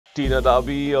टीना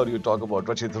दाबी और you talk about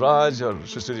रचित राज और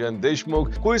सृष्टि जैन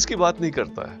देशमुख, कोई इसकी बात नहीं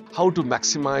करता है how to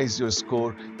maximise your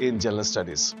score in general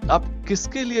studies. आप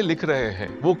किसके लिए लिख रहे हैं,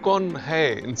 वो कौन है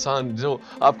इंसान जो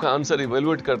आपका आंसर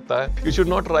इवेलुएट करता है। You should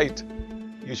not right,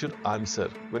 you should answer.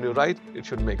 When you write, it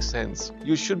should make sense.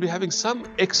 You should be having some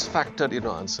X factor in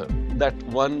your answer. That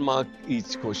 1 mark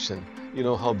each question. You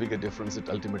know how big a difference it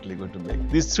ultimately going to make.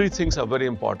 These 3 things are very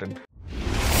important.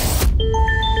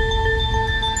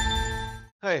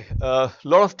 Hi,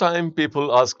 lot of time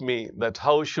people ask me that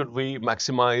how should we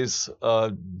maximize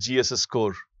GS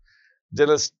score?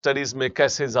 General studies में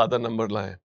कैसे ज़्यादा number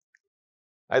लाएं?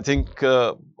 I think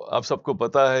आप सबको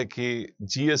पता है कि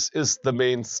GS is the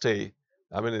mainstay.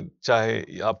 I mean,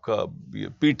 चाहे आपका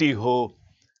पीटी हो,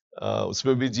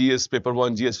 उसमें भी GS paper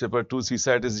 1, GS paper 2,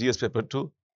 CSAT is GS paper 2.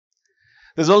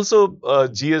 There's also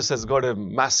GS has got a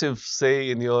massive say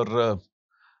in your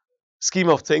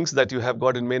scheme of things that you have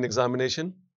got in main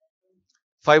examination.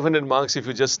 500 marks if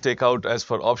you just take out as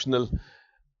for optional.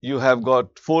 You have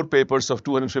got 4 papers of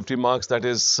 250 marks. That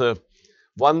is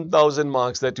 1000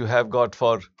 marks that you have got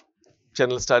for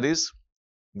general studies.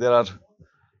 There are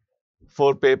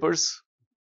 4 papers.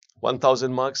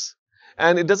 1000 marks,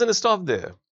 and it doesn't stop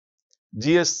there.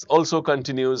 GS also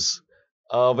continues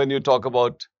when you talk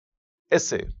about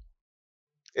essay.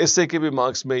 Essay ke bhi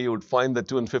marks mein you would find the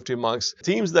 250 marks.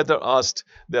 Themes that are asked,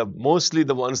 they are mostly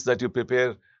the ones that you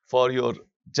prepare for your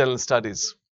general studies.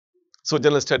 So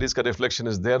general studies ka reflection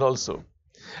is there also.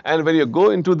 And when you go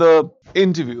into the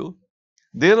interview,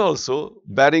 there also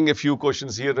barring a few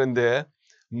questions here and there,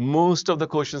 most of the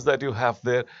questions that you have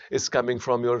there is coming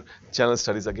from your general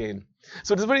studies again.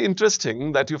 So it is very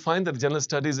interesting that you find that general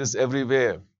studies is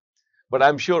everywhere. But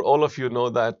I'm sure all of you know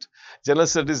that general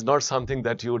studies is not something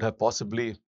that you would have possibly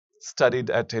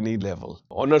studied at any level.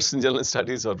 Honors in general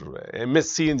studies or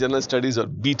MSc in general studies or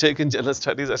BTech in general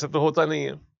studies, ऐसा तो होता नहीं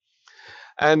है.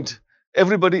 And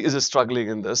everybody is struggling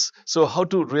in this. So how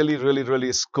to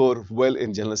really score well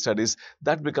in general studies,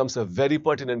 that becomes a very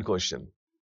pertinent question.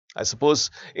 I suppose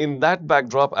in that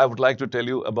backdrop, I would like to tell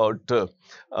you about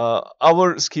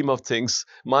our scheme of things,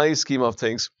 my scheme of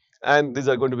things, and these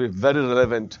are going to be very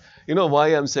relevant. You know why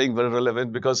I'm saying very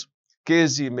relevant? Because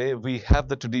KSG may we have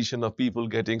the tradition of people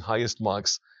getting highest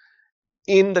marks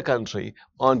in the country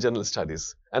on general studies,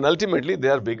 and ultimately they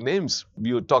are big names.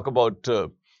 You talk about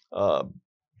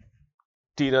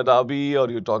Tina Dabi or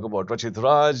you talk about Rachit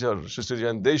Raj or Shrishti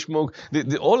Jain Deshmukh,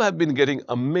 they all have been getting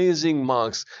amazing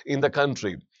marks in the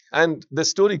country. And the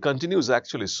story continues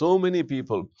actually. So many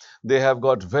people, they have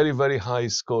got very high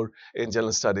score in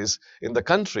general studies in the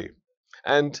country.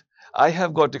 And I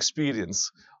have got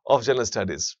experience of general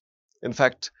studies. In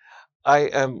fact, I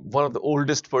am one of the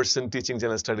oldest person teaching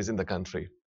general studies in the country.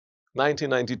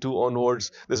 1992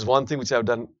 onwards, this is one thing which I have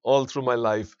done all through my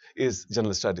life is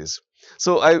general studies.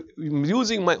 So I'm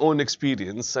using my own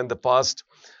experience and the past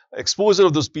exposure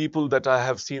of those people that I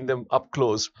have seen them up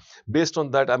close. Based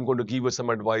on that, I'm going to give you some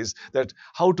advice that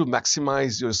how to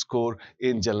maximize your score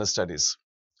in general studies.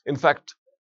 In fact,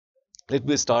 let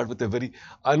me start with a very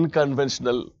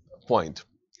unconventional point.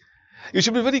 You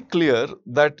should be very clear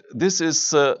that this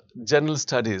is general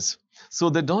studies. So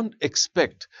they don't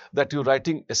expect that you're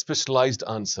writing a specialized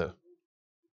answer.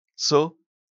 So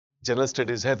general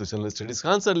studies है तो general studies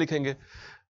का answer लिखेंगे.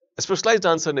 A specialized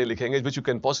answer नहीं लिखेंगे, which you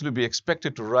can possibly be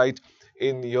expected to write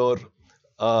in your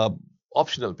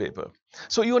optional paper.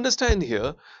 So you understand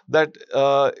here that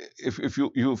if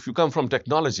you come from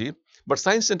technology, but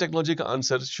science and technology ka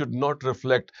answer should not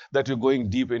reflect that you're going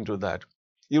deep into that.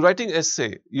 You're writing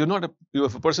essay. You're a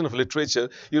person of literature.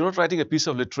 You're not writing a piece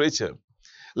of literature.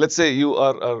 Let's say you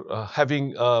are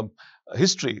having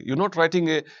history. You're not writing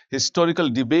a historical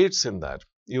debates in that.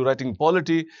 You're writing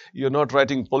polity. You're not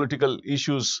writing political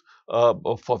issues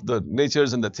of the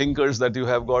natures and the thinkers that you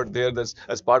have got there that's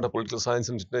as part of political science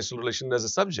and international relations as a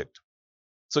subject.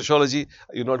 Sociology,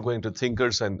 you're not going to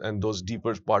thinkers and those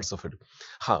deeper parts of it.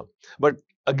 But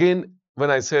again, when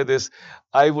I say this,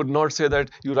 I would not say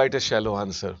that you write a shallow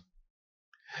answer.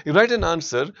 You write an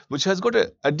answer which has got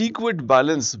an adequate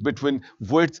balance between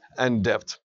width and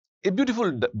depth. A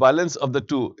beautiful balance of the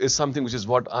two is something which is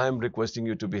what I am requesting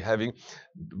you to be having.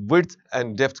 Width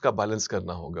and depth ka balance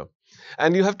karna hoga.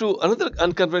 And you have to, another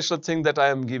unconventional thing that I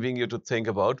am giving you to think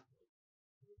about,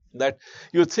 that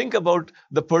you think about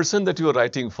the person that you are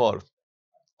writing for.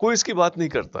 कोई इसकी बात नहीं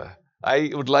करता है.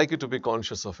 I would like you to be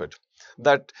conscious of it.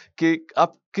 That कि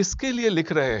आप किसके लिए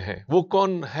लिख रहे हैं, वो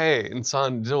कौन है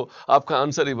इंसान जो आपका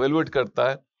आंसर इवेलुएट करता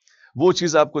है, वो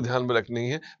चीज़ आपको ध्यान में रखनी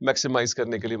है मैक्सिमाइज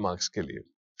करने के लिए, मार्क्स के लिए.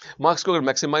 मार्क्स को अगर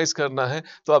मैक्सिमाइज करना है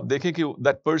तो आप देखें कि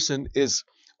that person is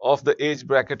of the age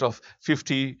bracket of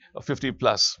 50 or 50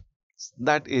 plus.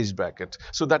 That age bracket.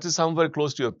 So that is somewhere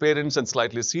close to your parents and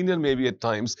slightly senior, maybe at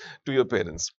times, to your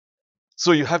parents.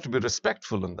 So you have to be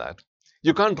respectful in that.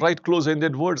 You can't write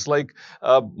close-ended words like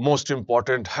most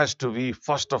important has to be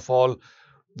first of all.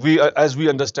 As we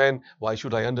understand, why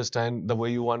should I understand the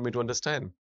way you want me to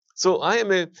understand? So I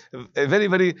am a very,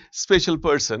 very special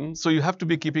person. So you have to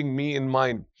be keeping me in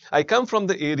mind. I come from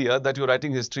the area that you're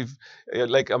writing history,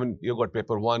 like, I mean, you got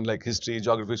paper one, like history,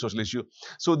 geography, social issue.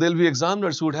 So there'll be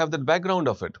examiners who would have that background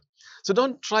of it. So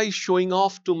don't try showing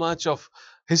off too much of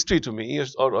history to me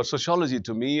or sociology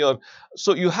to me. Or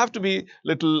so you have to be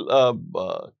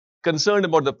little concerned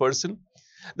about the person.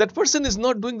 That person is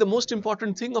not doing the most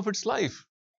important thing of its life.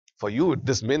 For you,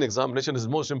 this main examination is the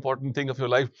most important thing of your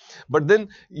life. But then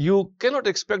you cannot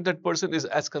expect that person is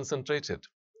as concentrated.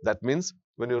 That means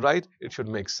when you write, it should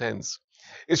make sense.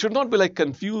 It should not be like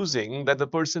confusing that the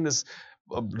person is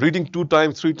reading 2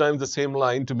 times, 3 times the same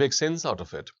line to make sense out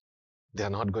of it. They are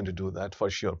not going to do that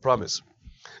for sure, promise.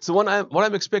 So what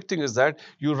I'm expecting is that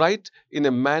you write in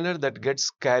a manner that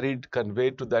gets carried,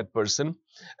 conveyed to that person,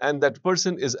 and that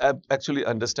person is actually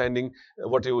understanding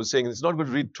what you were saying. It's not going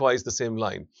to read twice the same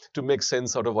line to make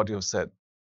sense out of what you have said.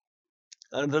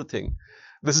 Another thing,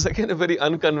 this is again a very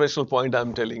unconventional point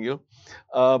I'm telling you.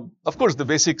 Of course, the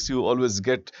basics you always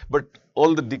get, but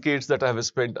all the decades that I have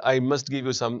spent, I must give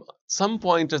you some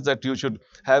pointers that you should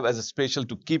have as a special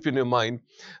to keep in your mind,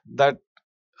 that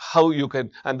how you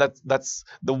can, and that's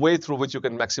the way through which you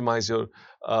can maximize your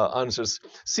answers.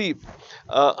 See,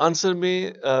 answer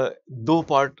में दो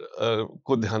part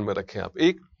को ध्यान में रखें आप.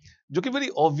 एक जो कि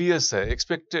very obvious है,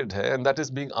 expected है, and that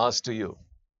is being asked to you.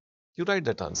 You write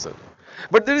that answer.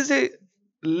 But there is a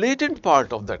latent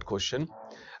part of that question,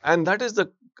 and that is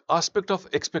the aspect of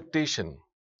expectation.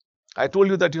 I told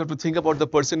you that you have to think about the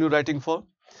person you're writing for.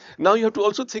 Now you have to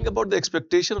also think about the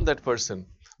expectation of that person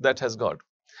that has got.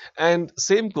 And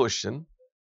same question,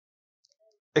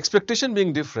 expectation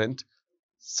being different,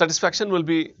 satisfaction will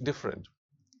be different.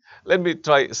 Let me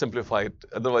try simplify it,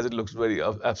 otherwise it looks very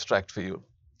abstract for you.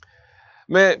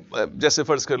 मैं जैसे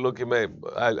फर्ज कर लो कि मैं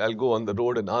I'll go on the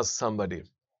road and ask somebody,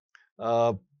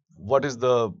 what is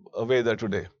the weather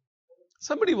today?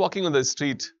 Somebody walking on the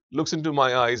street looks into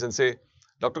my eyes and say,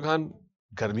 Dr. Khan,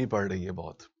 गर्मी पड़ रही है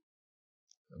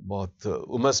बहुत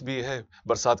उमस भी है,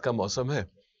 बरसात का मौसम है.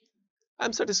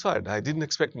 I'm satisfied. I didn't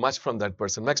expect much from that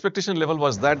person. My expectation level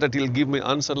was that he'll give me an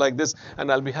answer like this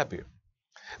and I'll be happy.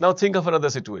 Now think of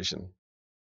another situation.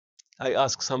 I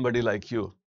ask somebody like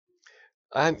you,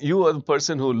 and you are the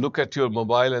person who look at your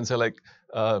mobile and say like,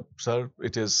 sir,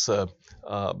 it is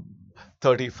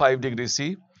 35 degrees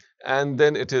C, and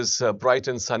then it is bright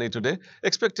and sunny today,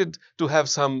 expected to have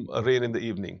some rain in the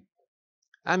evening.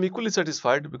 I'm equally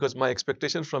satisfied because my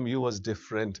expectation from you was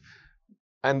different,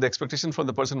 and the expectation from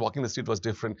the person walking the street was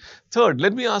different. Third,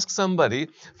 let me ask somebody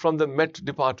from the Met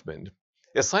department.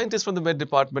 A scientist from the Met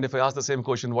department, if I ask the same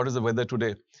question, what is the weather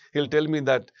today? He'll tell me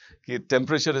that the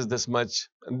temperature is this much.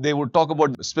 And they would talk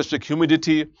about specific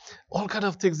humidity, all kind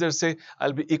of things. They'll say,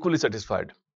 I'll be equally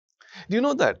satisfied. Do you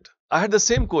know that? I had the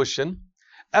same question,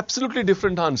 absolutely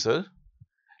different answer,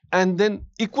 and then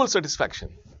equal satisfaction.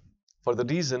 For the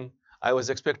reason I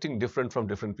was expecting different from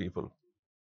different people.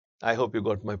 I hope you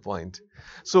got my point.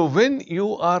 So when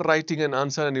you are writing an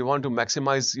answer and you want to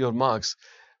maximize your marks,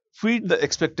 feed the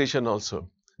expectation also.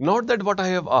 Not that what I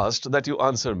have asked that you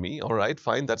answer me, all right,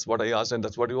 fine, that's what I asked and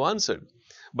that's what you answered.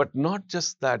 But not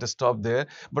just that, stop there,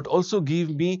 but also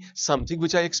give me something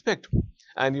which I expect.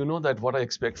 And you know that what I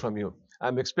expect from you.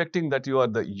 I'm expecting that you are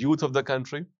the youth of the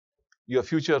country, you are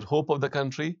future hope of the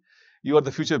country, you are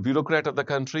the future bureaucrat of the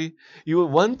country. You are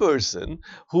one person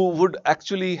who would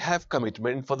actually have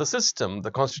commitment for the system,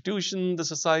 the constitution, the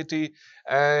society,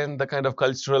 and the kind of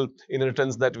cultural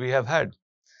inheritance that we have had.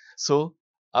 So,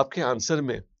 आपके answer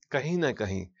में कहीं ना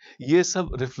कहीं ये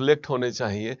सब reflect होने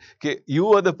चाहिए कि you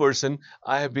are the person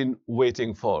I have been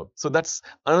waiting for. So that's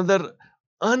another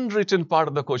unwritten part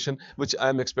of the question which I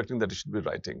am expecting that you should be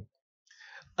writing.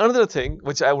 Another thing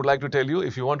which I would like to tell you,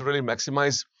 if you want to really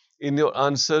maximize in your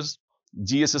answers,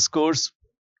 GS scores,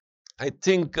 I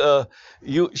think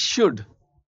you should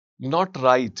not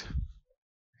write.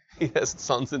 Yes, it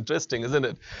sounds interesting, isn't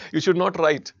it? You should not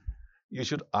write, you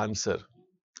should answer.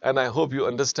 And I hope you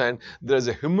understand there is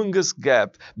a humongous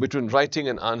gap between writing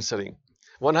and answering.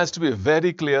 One has to be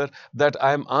very clear that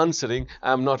I am answering,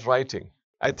 I am not writing.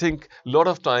 I think a lot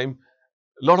of time,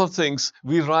 a lot of things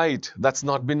we write that's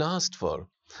not been asked for.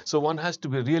 So one has to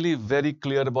be really very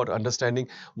clear about understanding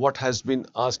what has been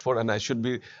asked for, and I should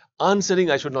be answering,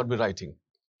 I should not be writing.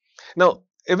 Now,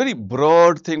 a very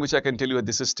broad thing which I can tell you at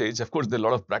this stage, of course, there are a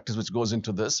lot of practice which goes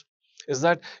into this, is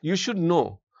that you should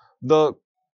know the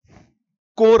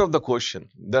core of the question.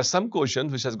 There are some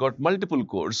questions which has got multiple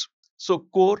cores. So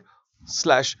core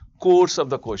slash cores of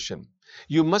the question.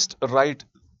 You must write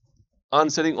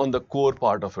answering on the core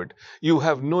part of it. You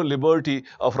have no liberty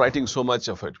of writing so much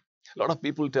of it. A lot of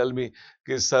people tell me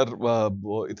कि sir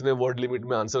इतने word limit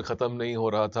में answer खत्म नहीं हो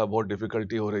रहा था, बहुत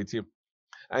difficulty हो रही थी.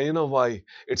 And you know why?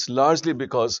 It's largely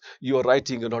because you are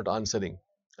writing, you're not answering.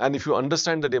 And if you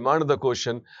understand the demand of the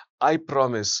question, I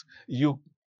promise you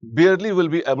barely will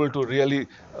be able to really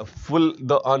fill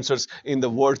the answers in the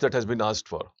words that has been asked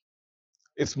for.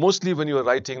 It's mostly when you are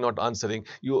writing, not answering,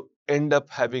 you end up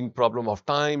having problem of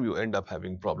time, you end up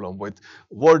having problem with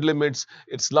word limits.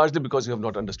 It's largely because you have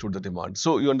not understood the demand.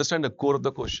 So you understand the core of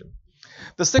the question.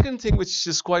 The second thing which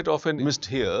is quite often missed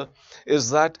here is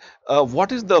that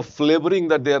what is the flavoring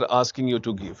that they are asking you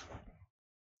to give?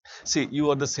 See, you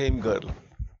are the same girl.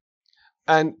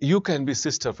 And you can be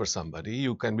sister for somebody,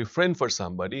 you can be friend for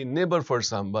somebody, neighbor for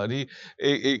somebody,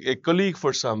 a colleague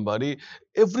for somebody.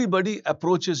 Everybody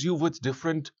approaches you with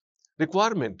different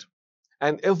requirement.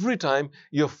 And every time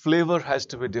your flavor has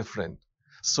to be different.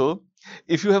 So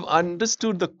if you have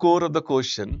understood the core of the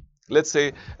question, let's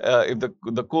say if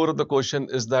the core of the question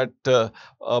is that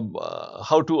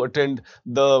how to attend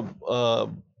the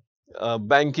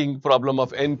banking problem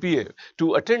of NPA.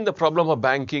 To attend the problem of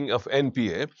banking of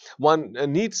NPA, one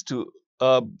needs to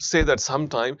say that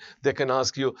sometime they can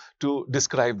ask you to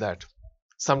describe that.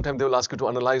 Sometime they will ask you to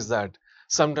analyze that.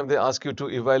 Sometimes they ask you to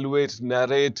evaluate,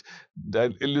 narrate,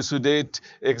 elucidate,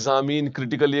 examine,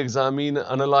 critically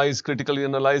analyze,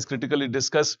 critically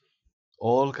discuss,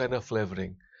 all kind of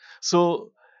flavoring.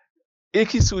 So, एक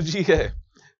ही सूजी है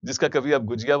जिसका कभी आप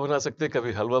गुजिया बना सकते हैं,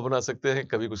 कभी हलवा बना सकते हैं,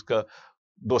 कभी उसका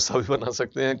डोसा भी बना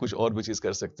सकते हैं, कुछ और भी चीज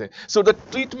कर सकते हैं. So the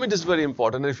treatment is very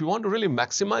important. And if you want to really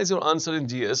maximize your answer in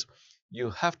GS,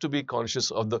 you have to be conscious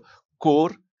of the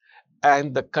core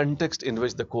and the context in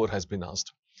which the core has been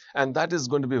asked. And that is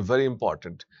going to be very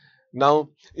important. Now,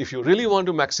 if you really want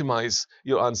to maximize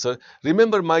your answer,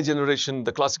 remember my generation,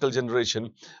 the classical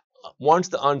generation, wants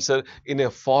the answer in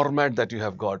a format that you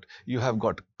have got. You have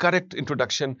got correct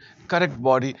introduction, correct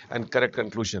body, and correct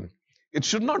conclusion. It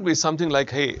should not be something like,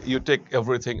 hey, you take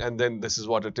everything and then this is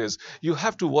what it is. You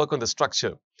have to work on the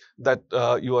structure that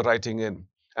you are writing in.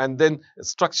 And then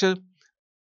structure,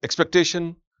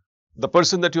 expectation, the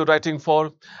person that you're writing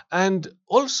for. And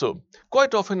also,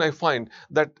 quite often I find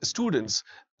that students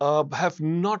have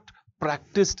not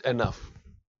practiced enough.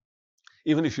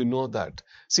 Even if you know that.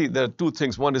 See, there are two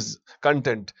things. One is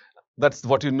content. That's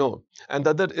what you know. And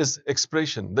the other is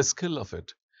expression, the skill of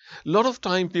it. A lot of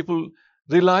time people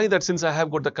rely that since I have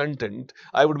got the content,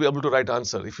 I would be able to write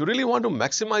answer. If you really want to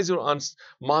maximize your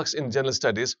marks in general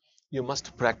studies, you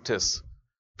must practice.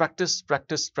 Practice,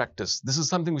 practice, practice. This is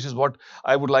something which is what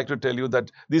I would like to tell you,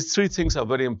 that these three things are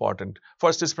very important.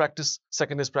 First is practice,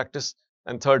 second is practice,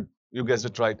 and third, you guessed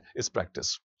it right, is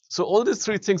practice. So all these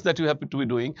three things that you have to be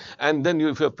doing, and then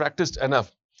if you have practiced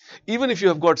enough, even if you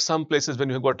have got some places when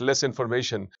you have got less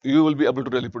information, you will be able to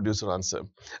really produce your answer.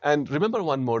 And remember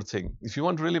one more thing. If you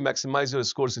want to really maximize your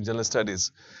scores in general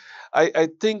studies, I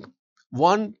think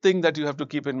one thing that you have to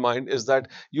keep in mind is that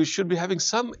you should be having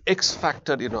some X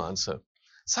factor in your answer.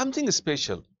 Something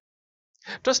special.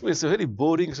 Trust me, it's a very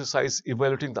boring exercise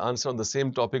evaluating the answer on the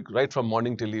same topic right from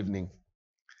morning till evening.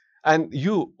 And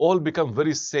you all become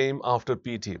very same after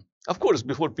PT. Of course,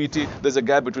 before PT, there's a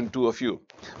gap between two of you.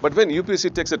 But when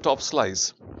UPSC takes a top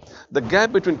slice, the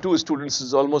gap between two students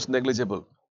is almost negligible.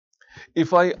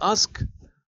 If I ask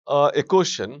a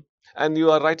question and you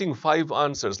are writing 5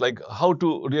 answers, like how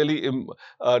to really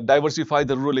diversify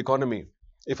the rural economy.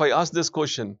 If I ask this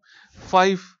question,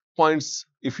 5 points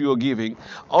if you are giving,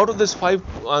 out of these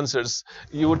 5 answers,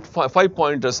 you would 5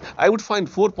 pointers, I would find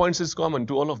 4 points is common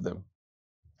to all of them.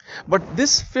 But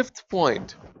this 5th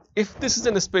point, if this is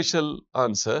a special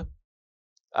answer,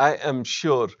 I am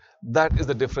sure that is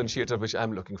the differentiator which I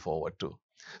am looking forward to.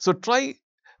 So try,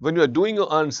 when you are doing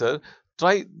your answer,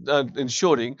 try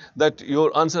ensuring that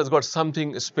your answer has got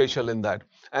something special in that.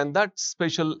 And that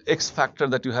special X factor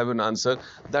that you have in answer,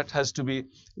 that has to be,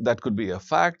 that could be a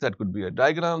fact, that could be a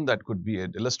diagram, that could be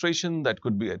an illustration, that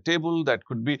could be a table, that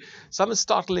could be some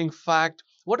startling fact,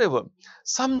 whatever.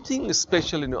 Something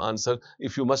special in your answer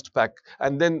if you must pack.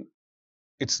 And then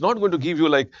it's not going to give you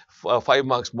like 5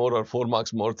 marks more or 4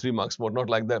 marks more, 3 marks more, not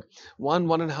like that.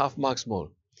 1.5 marks more.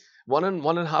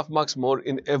 1.5 marks more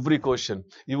in every question.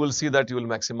 You will see that you will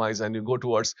maximize and you go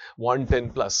towards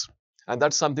 110 plus. And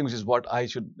that's something which is what I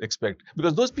should expect.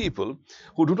 Because those people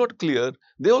who do not clear,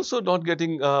 they're also not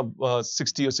getting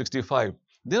 60 or 65.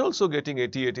 They're also getting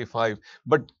 80, 85.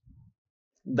 But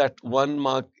that 1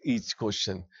 mark each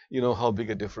question, how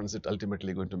big a difference it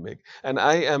ultimately going to make. And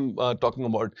I am talking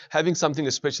about having something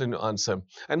special in your answer.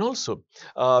 And also,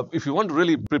 if you want to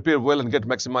really prepare well and get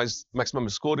maximum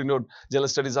score in your general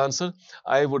studies answer,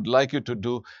 I would like you to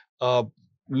do a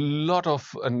lot of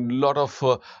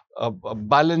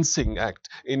balancing act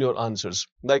in your answers.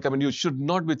 Like, you should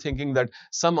not be thinking that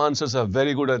some answers are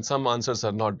very good and some answers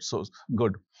are not so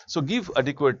good. So give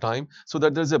adequate time so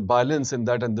that there's a balance in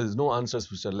that and there's no answers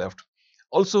which are left.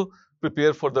 Also,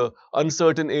 prepare for the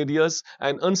uncertain areas,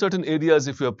 and uncertain areas,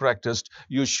 if you have practiced,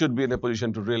 you should be in a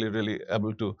position to really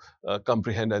able to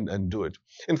comprehend and do it.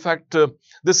 In fact,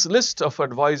 this list of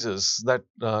advices that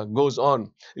goes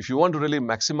on, if you want to really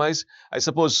maximize, I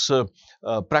suppose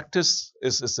practice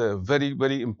is a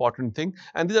very important thing.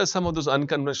 And these are some of those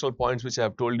unconventional points which I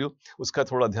have told you. Uska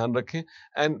thoda dhyan rakheं.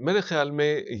 And मेरे ख्याल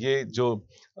में ये जो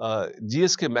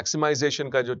GS के maximisation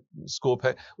का जो scope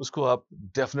है उसको आप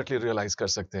डेफिनेटली रियलाइज कर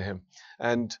सकते हैं.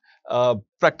 एंड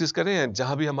प्रैक्टिस करें, एंड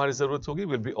जहां भी हमारी जरूरत होगी,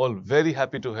 will be all very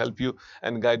happy to help you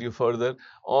and guide you further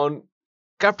on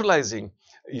capitalizing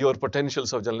your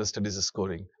potentials of general studies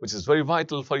scoring, which is very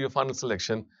vital for your final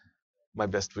selection. My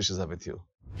best wishes are with you.